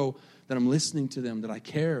to show that I'm listening to them, that I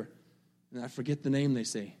care. And I forget the name they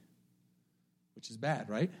say, which is bad,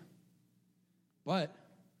 right? But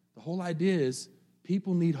the whole idea is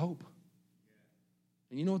people need hope.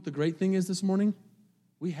 And you know what the great thing is this morning?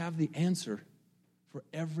 We have the answer for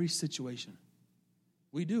every situation.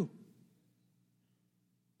 We do.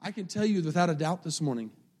 I can tell you without a doubt this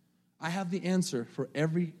morning, I have the answer for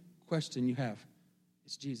every question you have.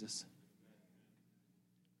 It's Jesus.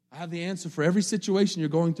 I have the answer for every situation you're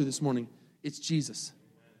going through this morning. It's Jesus.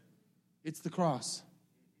 It's the cross.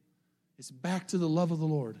 It's back to the love of the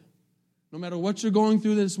Lord. No matter what you're going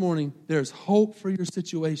through this morning, there's hope for your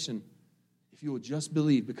situation if you will just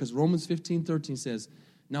believe. Because Romans 15:13 says,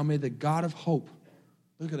 now may the God of hope,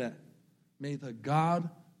 look at that, may the God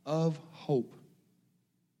of hope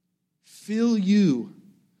fill you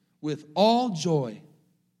with all joy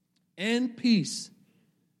and peace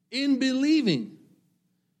in believing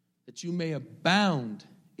that you may abound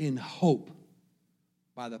in hope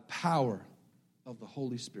by the power of the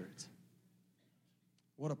Holy Spirit.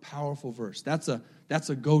 What a powerful verse. That's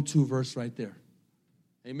a go-to verse right there.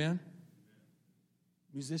 Amen?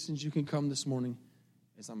 Musicians, you can come this morning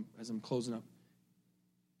as I'm closing up.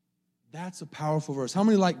 That's a powerful verse. How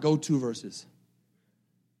many like go-to verses?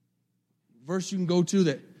 Verse you can go to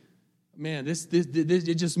that, man, this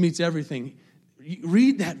it just meets everything.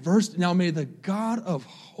 Read that verse. Now may the God of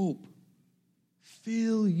hope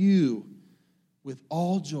fill you with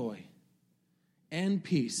all joy and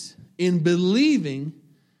peace in believing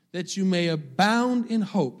that you may abound in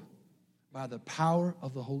hope by the power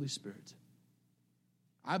of the Holy Spirit.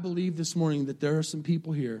 I believe this morning that there are some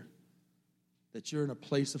people here that you're in a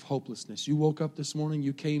place of hopelessness. You woke up this morning,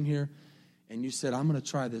 you came here, and you said, I'm going to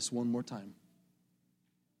try this one more time.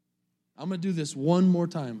 I'm going to do this one more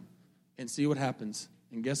time and see what happens.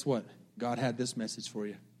 And guess what? God had this message for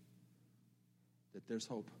you, that there's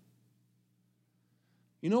hope.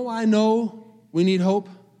 You know why I know we need hope?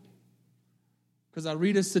 Because I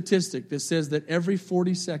read a statistic that says that every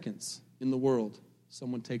 40 seconds in the world,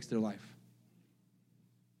 someone takes their life.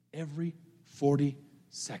 Every 40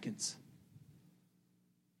 seconds.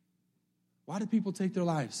 Why do people take their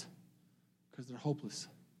lives? Because they're hopeless.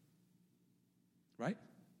 Right?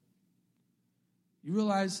 You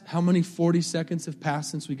realize how many 40 seconds have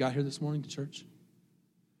passed since we got here this morning to church?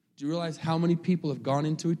 Do you realize how many people have gone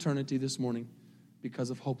into eternity this morning because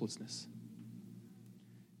of hopelessness?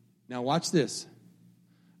 Now watch this.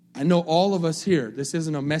 I know all of us here, this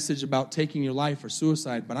isn't a message about taking your life or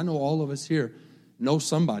suicide, but I know all of us here know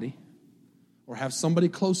somebody or have somebody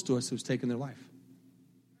close to us who's taken their life.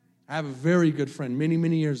 I have a very good friend, many,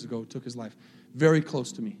 many years ago, took his life. Very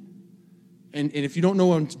close to me. And if you don't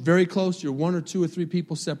know I'm very close, you're one or two or three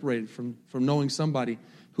people separated from knowing somebody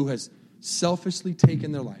who has selfishly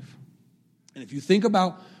taken their life. And if you think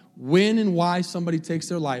about when and why somebody takes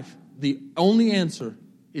their life, the only answer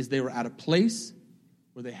is they were at a place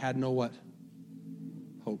where they had no what?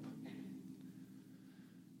 Hope.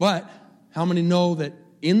 But how many know that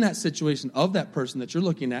in that situation of that person that you're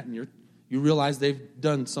looking at and you realize they've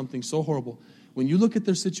done something so horrible, when you look at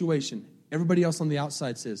their situation, everybody else on the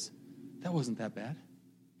outside says, that wasn't that bad.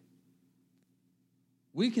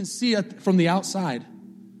 We can see it from the outside.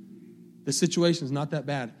 The situation is not that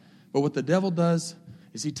bad. But what the devil does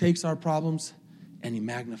is he takes our problems and he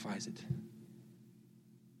magnifies it.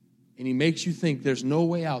 And he makes you think there's no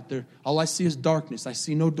way out there. All I see is darkness. I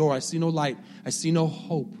see no door. I see no light. I see no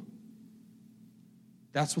hope.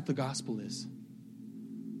 That's what the gospel is.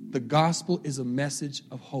 The gospel is a message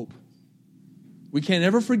of hope. We can't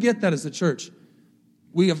ever forget that as a church.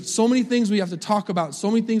 We have so many things we have to talk about,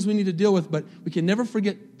 so many things we need to deal with, but we can never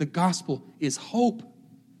forget the gospel is hope.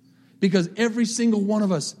 Because every single one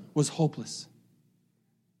of us was hopeless.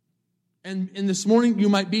 And this morning you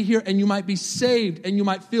might be here and you might be saved and you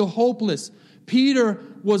might feel hopeless. Peter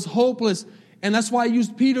was hopeless. And that's why I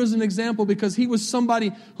used Peter as an example, because he was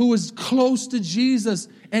somebody who was close to Jesus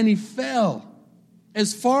and he fell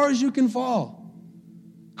as far as you can fall.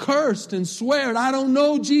 cursed and sweared, I don't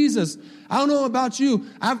know Jesus. I don't know about you.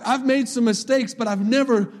 I've made some mistakes, but I've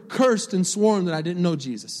never cursed and sworn that I didn't know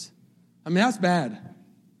Jesus. I mean, that's bad.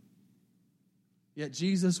 Yet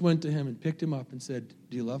Jesus went to him and picked him up and said,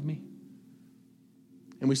 do you love me?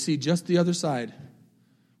 And we see just the other side.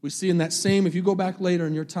 We see in that same, if you go back later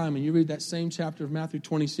in your time and you read that same chapter of Matthew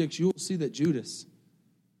 26, you will see that Judas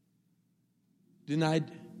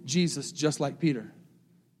denied Jesus just like Peter.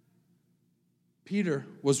 Peter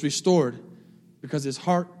was restored because his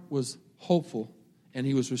heart was hopeful and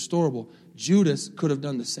he was restorable. Judas could have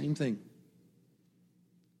done the same thing.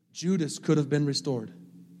 Judas could have been restored.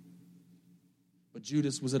 But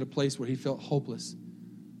Judas was at a place where he felt hopeless.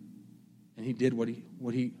 And he did what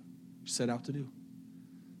he set out to do.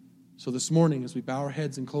 So this morning, as we bow our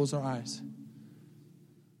heads and close our eyes,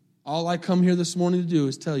 all I come here this morning to do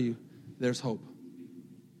is tell you, there's hope.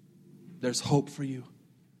 There's hope for you.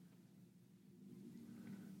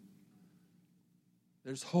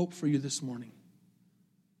 There's hope for you this morning.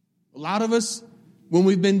 A lot of us, when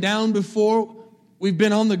we've been down before, we've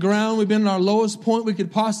been on the ground, we've been at our lowest point we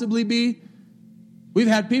could possibly be, we've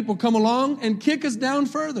had people come along and kick us down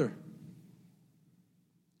further.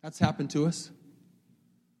 That's happened to us.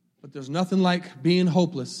 But there's nothing like being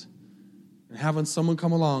hopeless and having someone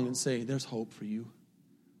come along and say, there's hope for you.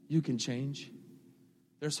 You can change.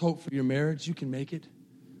 There's hope for your marriage. You can make it.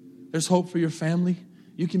 There's hope for your family.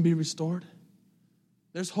 You can be restored.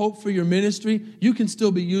 There's hope for your ministry. You can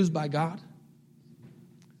still be used by God.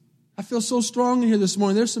 I feel so strong in here this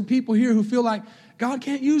morning. There's some people here who feel like God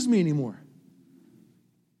can't use me anymore.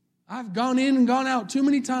 I've gone in and gone out too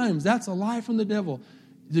many times. That's a lie from the devil.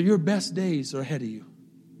 Your best days are ahead of you.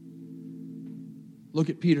 Look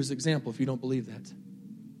at Peter's example if you don't believe that.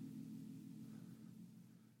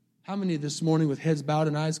 How many this morning with heads bowed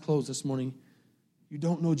and eyes closed this morning, you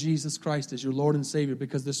don't know Jesus Christ as your Lord and Savior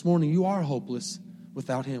because this morning you are hopeless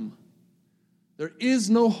without Him. There is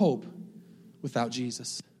no hope without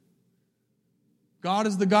Jesus. God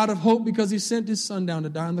is the God of hope because He sent His Son down to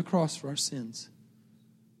die on the cross for our sins.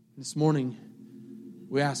 This morning,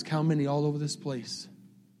 we ask how many all over this place,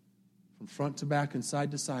 from front to back and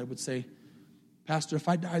side to side, would say, Pastor, if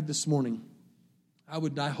I died this morning, I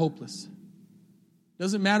would die hopeless.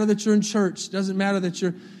 Doesn't matter that you're in church. Doesn't matter that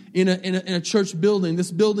you're in a church building.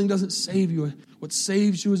 This building doesn't save you. What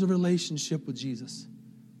saves you is a relationship with Jesus.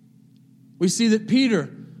 We see that Peter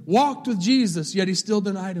walked with Jesus, yet he still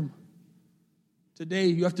denied Him. Today,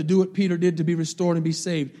 you have to do what Peter did to be restored and be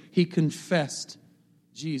saved. He confessed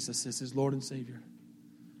Jesus as his Lord and Savior.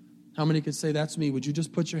 How many could say, that's me? Would you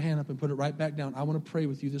just put your hand up and put it right back down? I want to pray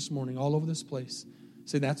with you this morning all over this place.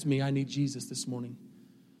 Say, that's me. I need Jesus this morning.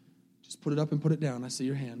 Just put it up and put it down. I see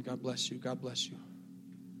your hand. God bless you. God bless you.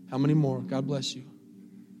 How many more? God bless you.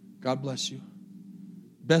 God bless you.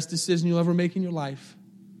 Best decision you'll ever make in your life.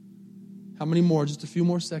 How many more? Just a few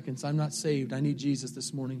more seconds. I'm not saved. I need Jesus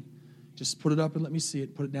this morning. Just put it up and let me see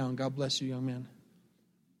it. Put it down. God bless you, young man.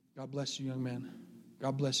 God bless you, young man.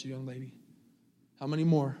 God bless you, young lady. How many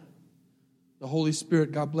more? The Holy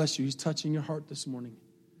Spirit, God bless you. He's touching your heart this morning.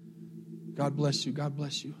 God bless you. God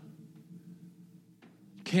bless you.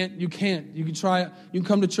 You can't. You can try it. You can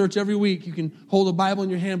come to church every week. You can hold a Bible in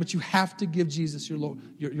your hand, but you have to give Jesus your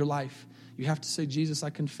life. You have to say, Jesus,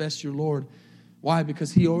 I confess you're Lord. Why?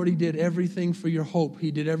 Because He already did everything for your hope.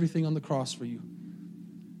 He did everything on the cross for you.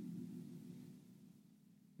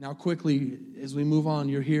 Now quickly, as we move on,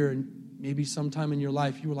 you're here, and maybe sometime in your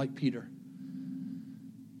life you were like Peter.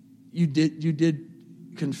 You did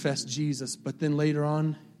confess Jesus, but then later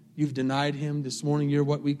on, you've denied Him. This morning, you're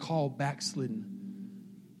what we call backslidden.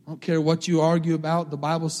 I don't care what you argue about. The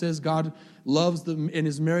Bible says God loves them and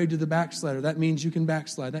is married to the backslider. That means you can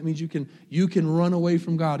backslide. That means you can run away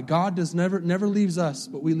from God. God never leaves us,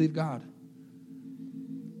 but we leave God.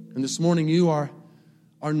 And this morning, you are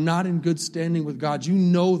not in good standing with God. You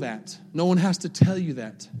know that. No one has to tell you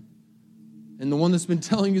that. And the one that's been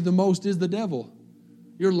telling you the most is the devil.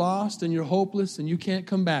 You're lost and you're hopeless and you can't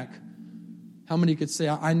come back. How many could say,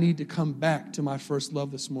 I need to come back to my first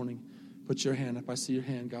love this morning? Put your hand up. I see your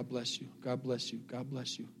hand. God bless you. God bless you. God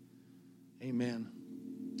bless you. Amen.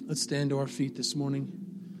 Let's stand to our feet this morning.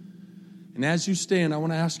 And as you stand, I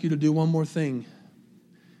want to ask you to do one more thing.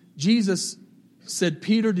 Jesus said,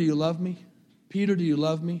 Peter, do you love me? Peter, do you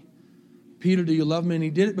love me? Peter, do you love me? And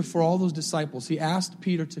He did it before all those disciples. He asked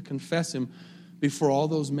Peter to confess Him before all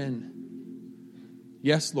those men.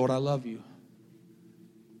 Yes, Lord, I love you.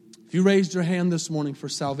 If you raised your hand this morning for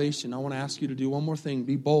salvation, I want to ask you to do one more thing.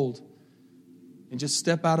 Be bold and just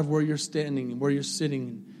step out of where you're standing and where you're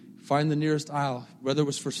sitting and find the nearest aisle. Whether it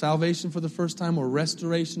was for salvation for the first time or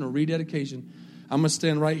restoration or rededication, I'm going to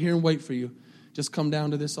stand right here and wait for you. Just come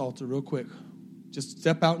down to this altar real quick. Just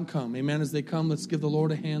step out and come. Amen. As they come, let's give the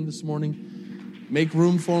Lord a hand this morning. Make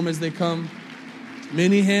room for them as they come.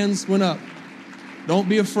 Many hands went up. Don't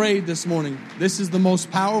be afraid this morning. This is the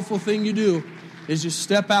most powerful thing you do, is you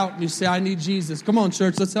step out and you say, I need Jesus. Come on,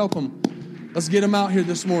 church, let's help them. Let's get them out here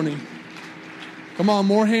this morning. Come on,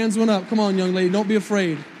 more hands went up. Come on, young lady, don't be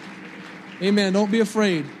afraid. Amen, don't be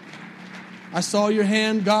afraid. I saw your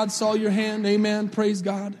hand. God saw your hand. Amen, praise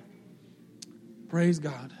God. Praise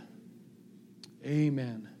God.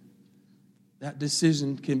 Amen. That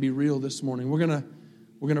decision can be real this morning. We're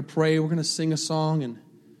gonna pray. We're gonna sing a song, and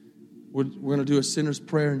we're gonna do a sinner's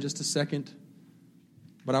prayer in just a second.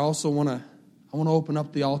 But I also want to open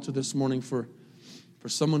up the altar this morning for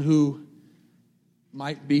someone who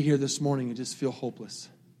might be here this morning and just feel hopeless.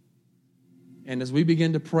 And as we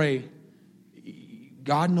begin to pray,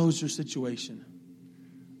 God knows your situation.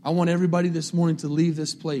 I want everybody this morning to leave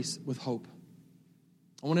this place with hope.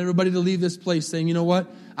 I want everybody to leave this place saying, you know what?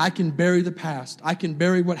 I can bury the past. I can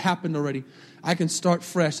bury what happened already. I can start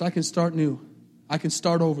fresh. I can start new. I can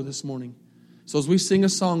start over this morning. So as we sing a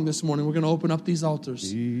song this morning, we're going to open up these altars.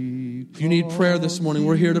 If you need prayer this morning,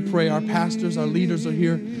 we're here to pray. Our pastors, our leaders are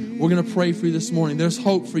here. We're going to pray for you this morning. There's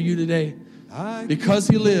hope for you today. Because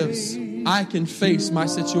He lives, I can face my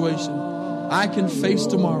situation. I can face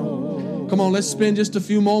tomorrow. Come on, let's spend just a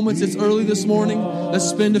few moments. It's early this morning. Let's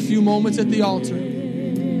spend a few moments at the altar.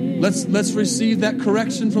 Let's receive that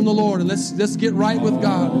correction from the Lord, and let's get right with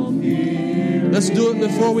God. Let's do it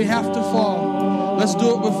before we have to fall. Let's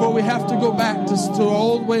do it before we have to go back to our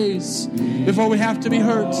old ways, before we have to be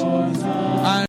hurt.